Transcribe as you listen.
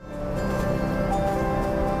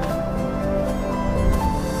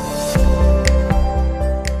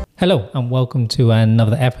Hello and welcome to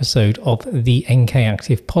another episode of the NK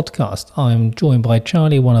Active podcast. I'm joined by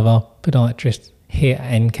Charlie, one of our podiatrists here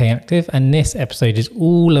at NK Active, and this episode is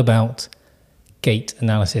all about gait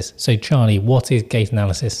analysis. So Charlie, what is gait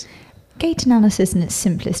analysis? Gait analysis in its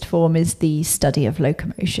simplest form is the study of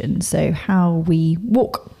locomotion, so how we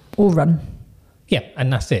walk or run. Yeah,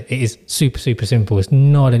 and that's it. It is super simple. It's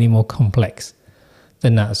not any more complex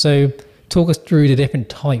than that. So talk us through the different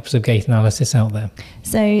types of gait analysis out there.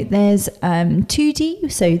 So there's 2D.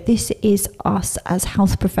 So this is us as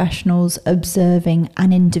health professionals observing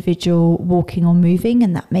an individual walking or moving,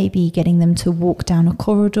 and that may be getting them to walk down a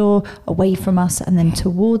corridor away from us and then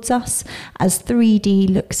towards us. As 3D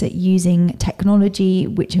looks at using technology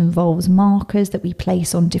which involves markers that we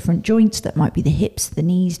place on different joints, that might be the hips, the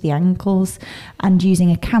knees, the ankles, and using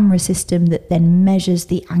a camera system that then measures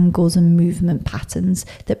the angles and movement patterns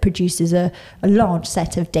that produces a large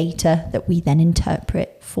set of data that we then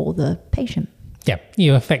interpret for the patient. Yeah,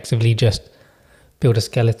 you effectively just build a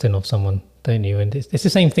skeleton of someone, don't you? And it's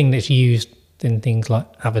the same thing that's used in things like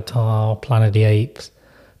Avatar, Planet of the Apes,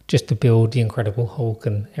 just to build the Incredible Hulk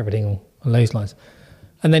and everything on those lines.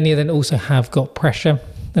 And then you then also have got pressure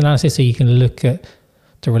analysis, so you can look at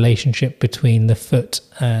the relationship between the foot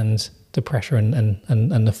and the pressure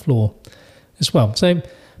and the floor as well. So,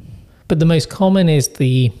 but the most common is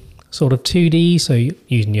the sort of 2D, so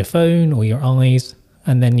using your phone or your eyes,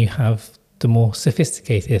 and then you have the more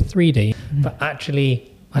sophisticated 3D. But actually,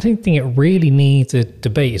 I don't think it really needs a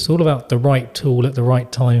debate. It's all about the right tool at the right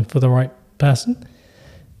time for the right person.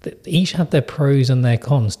 They each have their pros and their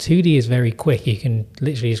cons. 2D is very quick. You can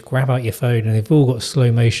literally just grab out your phone, and they've all got slow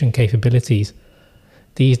motion capabilities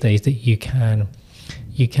these days that you can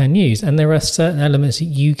use. And there are certain elements that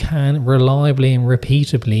you can reliably and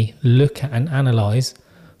repeatably look at and analyze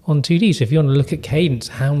on 2D. So if you want to look at cadence,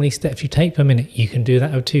 how many steps you take per minute, you can do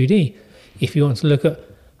that with 2D. If you want to look at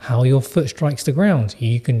how your foot strikes the ground,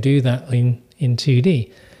 you can do that in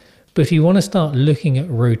 2D. But if you want to start looking at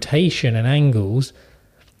rotation and angles,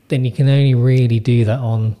 then you can only really do that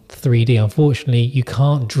on 3D. Unfortunately, you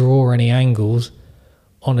can't draw any angles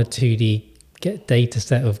on a 2D data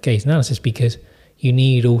set of gait analysis because you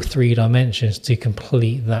need all three dimensions to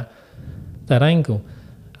complete that angle.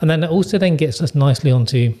 And then it also then gets us nicely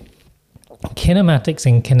onto kinematics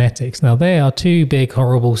and kinetics. Now, they are two big,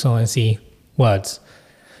 horrible, sciencey words.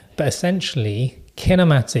 But essentially,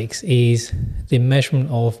 kinematics is the measurement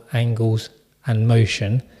of angles and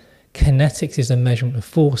motion. Kinetics is a measurement of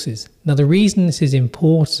forces. Now, the reason this is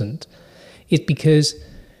important is because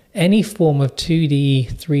any form of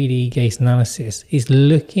 2D, 3D gait analysis is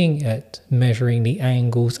looking at measuring the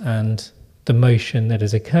angles and the motion that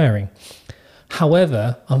is occurring.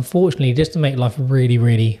 However, unfortunately, just to make life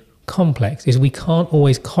really complex, is we can't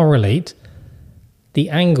always correlate the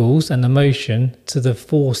angles and the motion to the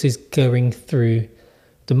forces going through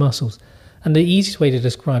the muscles. And the easiest way to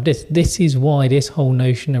describe this is why this whole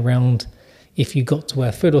notion around if you got to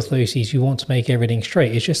wear foot orthoses, you want to make everything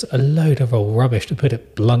straight, it's just a load of old rubbish, to put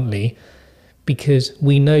it bluntly, because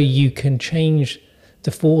we know you can change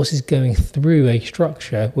the forces going through a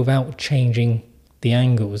structure without changing the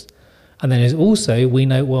angles. And then there's also, we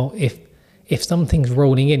know, well, if something's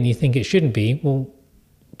rolling in and you think it shouldn't be, well,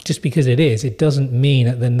 just because it is, it doesn't mean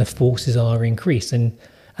that then the forces are increased. And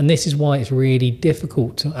this is why it's really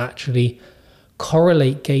difficult to actually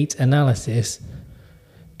correlate gait analysis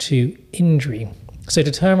to injury. So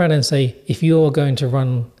to turn around and say, if you're going to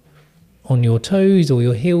run on your toes or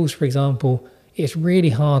your heels, for example, it's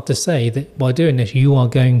really hard to say that by doing this, you are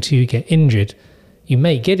going to get injured. You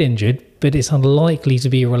may get injured, but it's unlikely to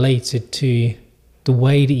be related to the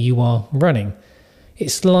way that you are running.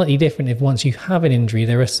 It's slightly different if once you have an injury,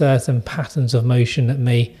 there are certain patterns of motion that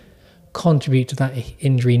may contribute to that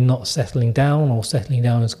injury not settling down or settling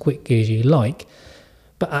down as quickly as you like.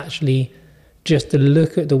 But actually, just to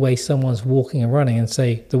look at the way someone's walking and running and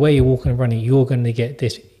say, the way you're walking and running, you're going to get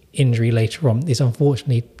this injury later on, is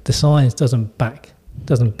unfortunately, the science doesn't back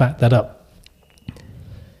that up.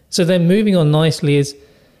 So then moving on nicely is,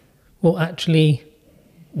 well, actually,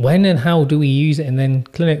 when and how do we use it in then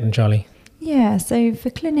clinic then, Charlie? Yeah, so for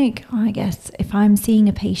clinic, I guess if I'm seeing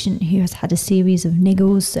a patient who has had a series of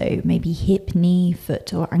niggles, so maybe hip, knee,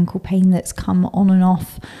 foot or ankle pain that's come on and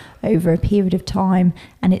off over a period of time,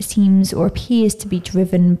 and it seems or appears to be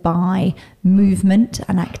driven by movement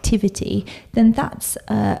and activity, then that's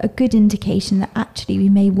a good indication that actually we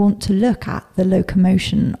may want to look at the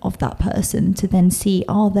locomotion of that person to then see,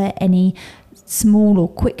 are there any small or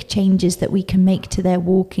quick changes that we can make to their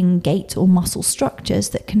walking gait or muscle structures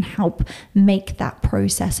that can help make that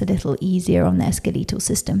process a little easier on their skeletal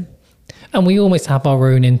system. And we almost have our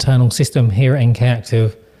own internal system here at NK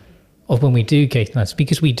Active of when we do gait analysis,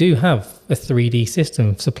 because we do have a 3D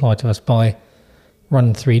system supplied to us by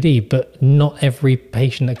Run 3D, but not every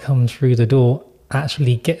patient that comes through the door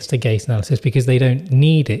actually gets the gait analysis because they don't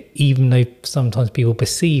need it, even though sometimes people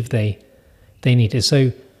perceive they need it.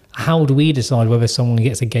 So how do we decide whether someone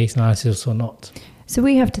gets a gait analysis or not? So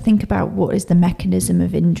we have to think about what is the mechanism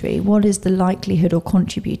of injury, what is the likelihood or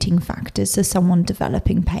contributing factors to someone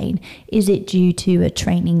developing pain. Is it due to a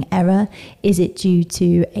training error? Is it due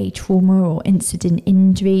to a trauma or incident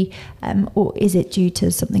injury? Or is it due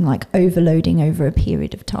to something like overloading over a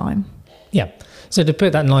period of time? Yeah. So to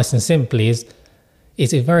put that nice and simply is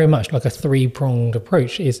it very much like a three-pronged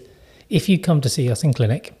approach. Is if you come to see us in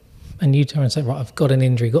clinic and you turn and say, right, I've got an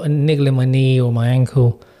injury, got a niggle in my knee or my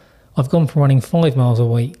ankle, I've gone from running 5 miles a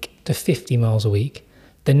week to 50 miles a week,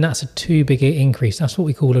 then that's a too big an increase. That's what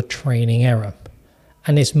we call a training error.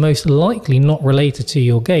 And it's most likely not related to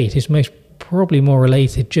your gait. It's most probably more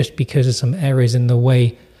related just because of some errors in the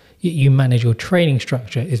way you manage your training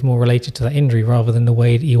structure is more related to that injury rather than the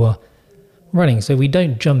way that you are running. So we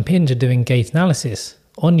don't jump into doing gait analysis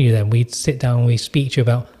on you then. We sit down and we speak to you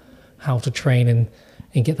about how to train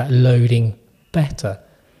and get that loading better.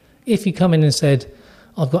 If you come in and said,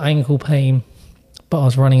 I've got ankle pain, but I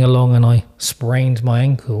was running along and I sprained my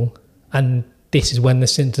ankle, and this is when the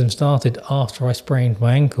symptoms started after I sprained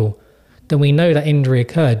my ankle, then we know that injury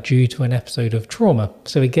occurred due to an episode of trauma.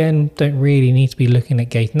 So again, don't really need to be looking at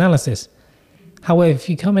gait analysis. However, if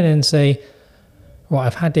you come in and say, right,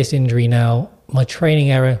 I've had this injury now, my training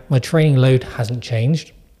load hasn't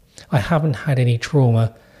changed, I haven't had any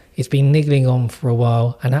trauma, it's been niggling on for a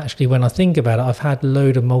while, and actually when I think about it, I've had a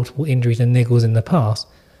load of multiple injuries and niggles in the past.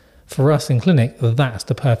 For us in clinic, that's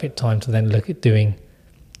the perfect time to then look at doing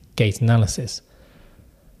gait analysis.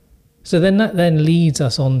 So then that then leads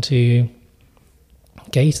us on to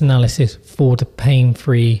gait analysis for the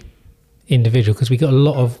pain-free individual, because we got a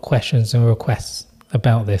lot of questions and requests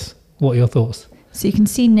about this. What are your thoughts? So you can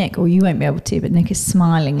see Nick, or you won't be able to, but Nick is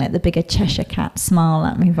smiling like the bigger Cheshire cat smile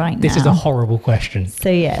at me right now. This is a horrible question. So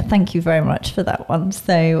yeah, thank you very much for that one.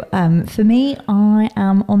 So for me, I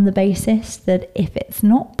am on the basis that if it's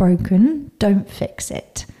not broken, don't fix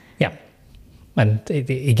it. Yeah. And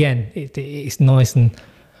it's nice and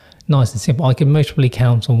simple. I can most probably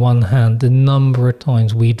count on one hand the number of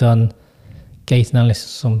times we've done gait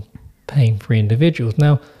analysis on pain-free individuals.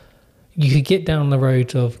 Now, you could get down the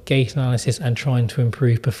road of gait analysis and trying to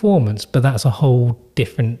improve performance, but that's a whole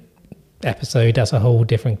different episode. That's a whole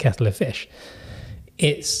different kettle of fish.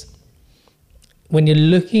 It's when you're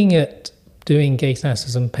looking at doing gait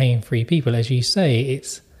analysis on pain-free people, as you say,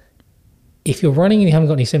 it's if you're running and you haven't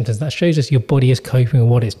got any symptoms, that shows us your body is coping with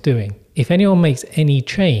what it's doing. If anyone makes any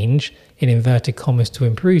change in inverted commas to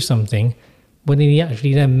improve something, when you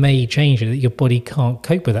actually then may change it, that your body can't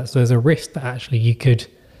cope with that. So there's a risk that actually you could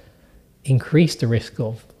increase the risk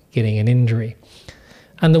of getting an injury.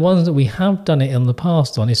 And the ones that we have done it in the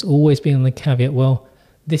past on, it's always been on the caveat, well,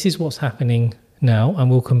 this is what's happening now,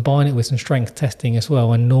 and we'll combine it with some strength testing as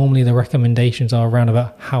well. And normally the recommendations are around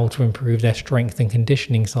about how to improve their strength and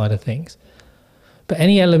conditioning side of things. But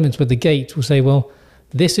any elements with the gait will say, well,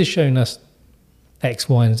 this has shown us X,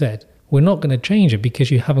 Y, and Z. We're not going to change it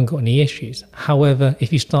because you haven't got any issues. However,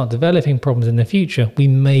 if you start developing problems in the future, we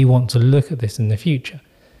may want to look at this in the future.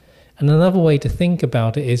 And another way to think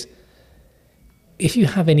about it is, if you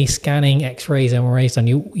have any scanning, X-rays, MRIs done,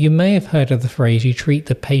 you may have heard of the phrase, you treat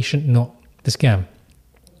the patient, not the scan.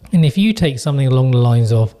 And if you take something along the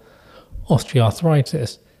lines of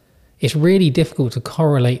osteoarthritis, it's really difficult to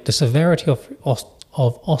correlate the severity of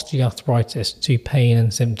osteoarthritis to pain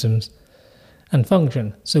and symptoms and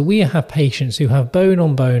function. So we have patients who have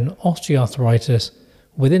bone-on-bone osteoarthritis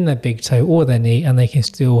within their big toe or their knee, and they can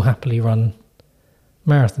still happily run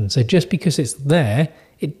marathon. So just because it's there,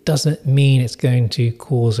 it doesn't mean it's going to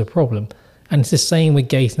cause a problem. And it's the same with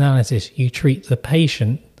gait analysis. You treat the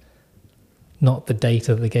patient, not the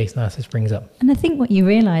data that the gait analysis brings up. And I think what you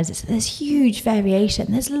realise is there's huge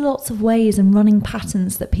variation. There's lots of ways and running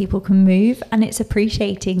patterns that people can move, and it's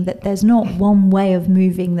appreciating that there's not one way of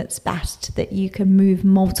moving that's best, that you can move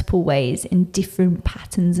multiple ways in different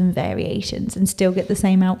patterns and variations and still get the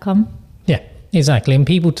same outcome. Yeah, exactly. And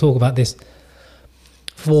people talk about this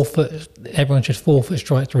everyone should forefoot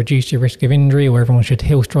strike to reduce your risk of injury, or everyone should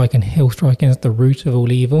heel strike, and heel striking is the root of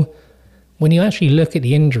all evil. When you actually look at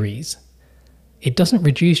the injuries, it doesn't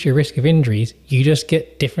reduce your risk of injuries, you just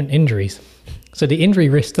get different injuries. So the injury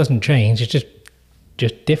risk doesn't change, it's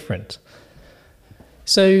just different.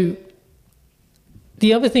 So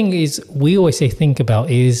the other thing is we always say think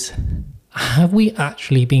about is have we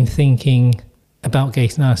actually been thinking about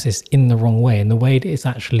gait analysis in the wrong way, in the way that it's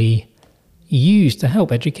actually used to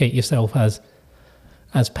help educate yourself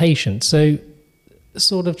as patients? So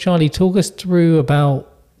sort of, Charlie, talk us through about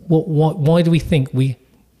why do we think we've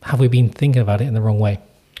been thinking about it in the wrong way?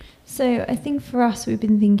 So I think for us, we've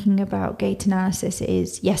been thinking about gait analysis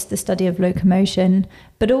is, yes, the study of locomotion,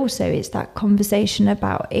 but also it's that conversation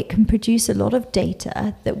about it can produce a lot of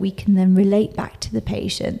data that we can then relate back to the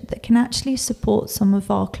patient that can actually support some of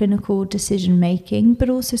our clinical decision making, but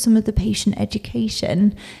also some of the patient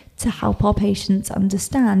education to help our patients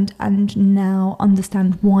understand and now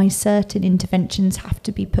understand why certain interventions have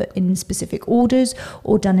to be put in specific orders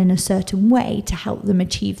or done in a certain way to help them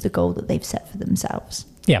achieve the goal that they've set for themselves.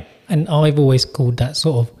 Yeah, and I've always called that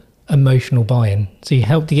sort of emotional buy-in. So you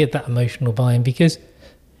help to get that emotional buy-in, because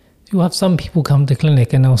you'll have some people come to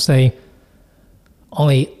clinic and they'll say,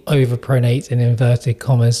 I overpronate in inverted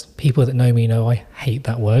commas. People that know me know I hate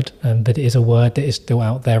that word, but it is a word that is still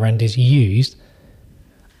out there and is used.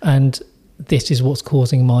 And this is what's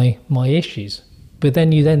causing my issues. But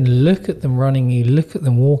then you then look at them running, you look at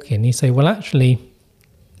them walking, you say, well, actually,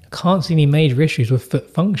 I can't see any major issues with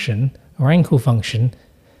foot function or ankle function.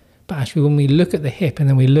 But actually, when we look at the hip and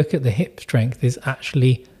then we look at the hip strength, there's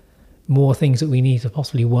actually more things that we need to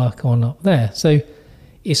possibly work on up there. So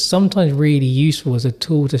it's sometimes really useful as a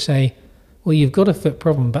tool to say, well, you've got a foot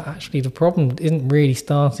problem, but actually the problem isn't really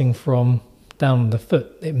starting from down on the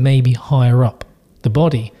foot. It may be higher up the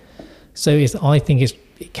body. So I think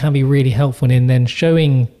it can be really helpful in then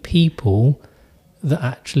showing people that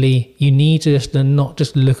actually you need to just not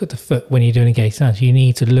just look at the foot when you're doing a gait analysis. You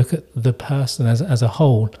need to look at the person as a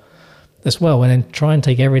whole as well, and then try and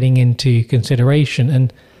take everything into consideration.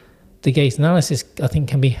 And the gait analysis, I think,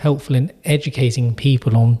 can be helpful in educating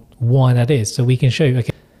people on why that is. So we can show,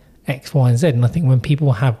 okay, X, Y, and Z. And I think when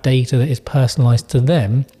people have data that is personalized to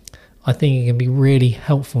them, I think it can be really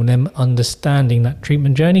helpful in them understanding that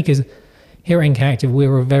treatment journey. Because here at NK Active,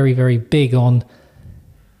 we're very, very big on,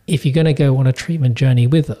 if you're going to go on a treatment journey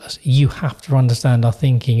with us, you have to understand our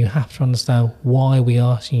thinking. You have to understand why we're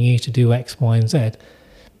asking you to do X, Y, and Z.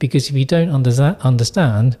 Because if you don't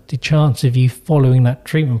understand, the chance of you following that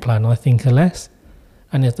treatment plan, I think, are less.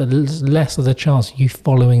 And if there's less of the chance of you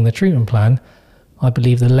following the treatment plan, I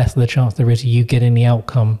believe the less of the chance there is of you getting the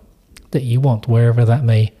outcome that you want, wherever that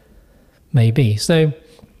may be. So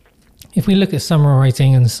if we look at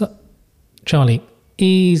summarizing, and Charlie,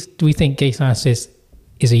 do we think gait analysis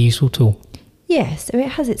is a useful tool? Yes, so it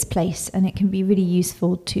has its place and it can be really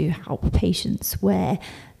useful to help patients where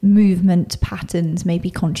movement patterns may be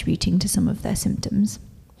contributing to some of their symptoms.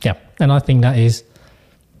 Yeah, and I think that is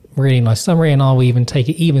really nice summary, and I'll even take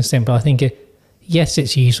it even simpler. I think yes,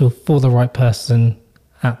 it's useful for the right person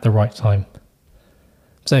at the right time.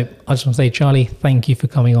 So I just want to say, Charlie, thank you for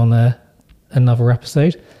coming on another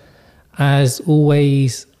episode. As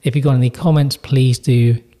always, if you've got any comments, please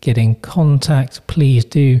do get in contact. Please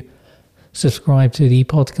do subscribe to the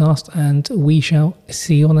podcast, and we shall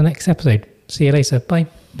see you on the next episode. See you later. Bye.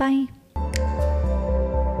 Bye.